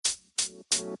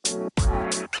Hello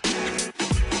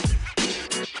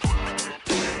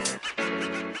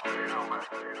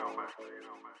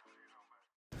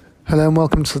and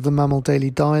welcome to the Mammal Daily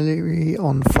Diary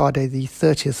on Friday the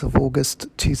 30th of August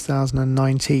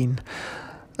 2019.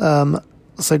 So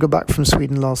I got back from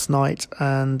Sweden last night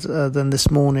and then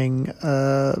this morning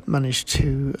managed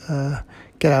to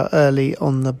get out early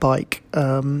on the bike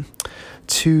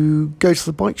to go to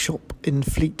the bike shop in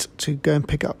Fleet to go and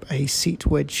pick up a seat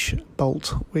wedge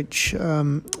bolt, which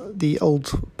the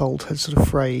old bolt had sort of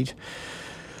frayed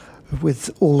with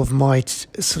all of my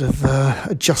sort of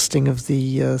adjusting of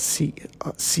the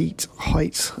seat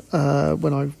height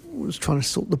when I was trying to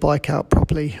sort the bike out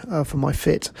properly for my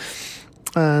fit.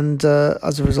 And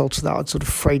as a result of that, I'd sort of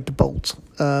frayed the bolt,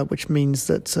 which means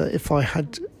that if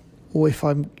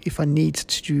I need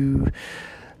to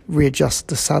readjust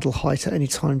the saddle height at any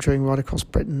time during Ride Across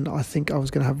Britain, I think I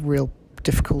was going to have real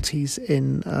difficulties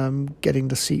in getting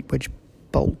the seat wedge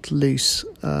bolt loose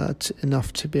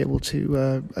enough to be able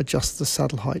to adjust the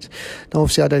saddle height. Now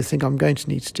obviously I don't think I'm going to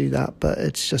need to do that, but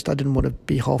it's just I didn't want to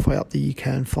be halfway up the UK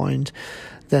and find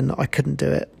then I couldn't do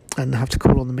it and have to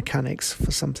call on the mechanics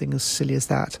for something as silly as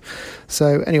that.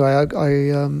 So anyway, I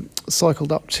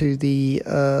cycled up to the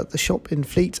shop in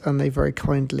Fleet, and they very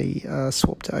kindly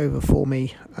swapped it over for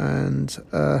me, and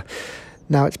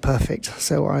now it's perfect.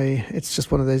 So it's just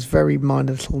one of those very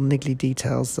minor little niggly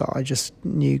details that I just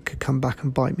knew could come back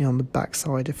and bite me on the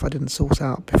backside if I didn't sort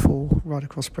out before Ride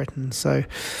Across Britain. So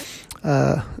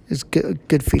it's a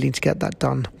good feeling to get that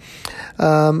done.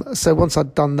 So once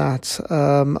I'd done that,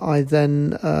 I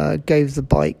then gave the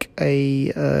bike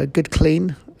a good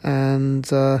clean and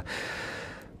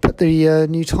put the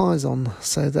new tyres on,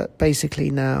 so that basically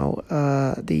now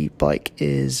the bike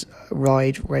is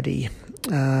ride ready.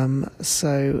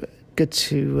 So good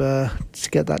to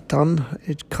get that done.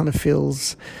 It kind of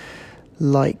feels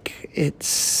like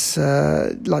it's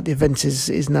like the event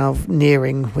is now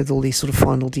nearing with all these sort of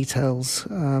final details,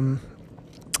 and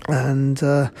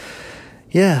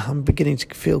I'm beginning to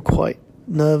feel quite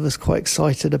nervous, quite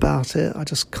excited about it. I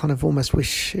just kind of almost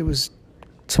wish it was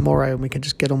tomorrow and we can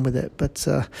just get on with it, but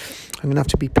I'm going to have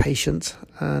to be patient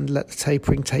and let the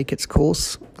tapering take its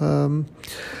course. Another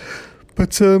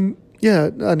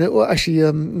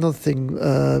thing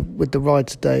with the ride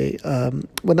today,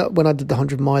 when I did the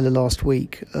 100-miler last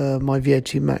week, my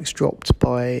VO2 max dropped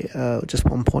by just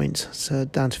 1 point, so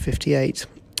down to 58,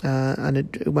 and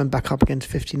it went back up again to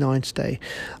 59 today.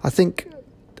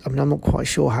 I'm not quite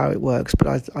sure how it works, but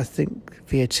I think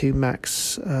VO2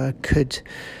 max could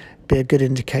be a good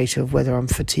indicator of whether I'm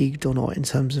fatigued or not in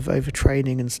terms of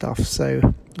overtraining and stuff. So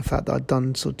the fact that I'd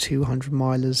done sort of 200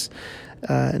 milers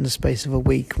in the space of a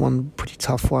week, one pretty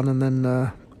tough one, and then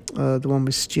the one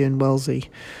with Stu and Wellesley,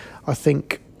 I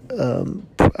think,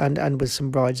 and with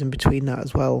some rides in between that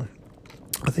as well.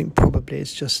 I think probably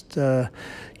it's just, I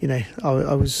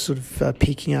was sort of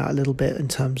peaking out a little bit in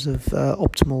terms of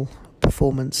optimal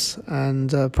performance and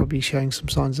probably showing some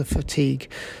signs of fatigue.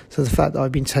 So the fact that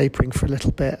I've been tapering for a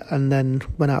little bit and then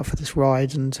went out for this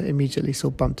ride and immediately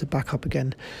sort of bumped it back up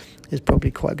again is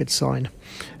probably quite a good sign.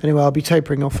 Anyway, I'll be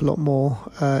tapering off a lot more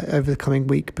over the coming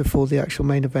week before the actual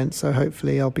main event, so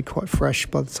hopefully I'll be quite fresh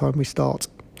by the time we start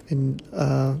in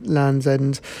Land's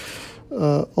End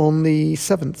on the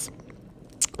 7th.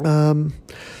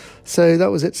 So that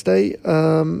was it today.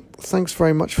 Thanks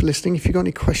very much for listening. If you've got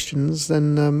any questions,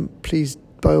 then please,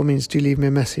 by all means, do leave me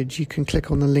a message. You can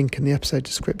click on the link in the episode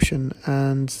description,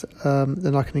 and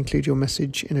then I can include your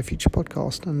message in a future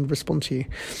podcast and respond to you.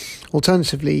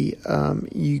 Alternatively,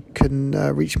 you can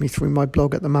reach me through my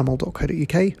blog at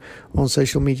themammal.co.uk or on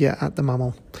social media at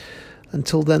themammal.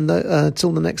 Until then,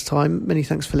 until the next time, many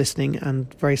thanks for listening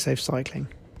and very safe cycling.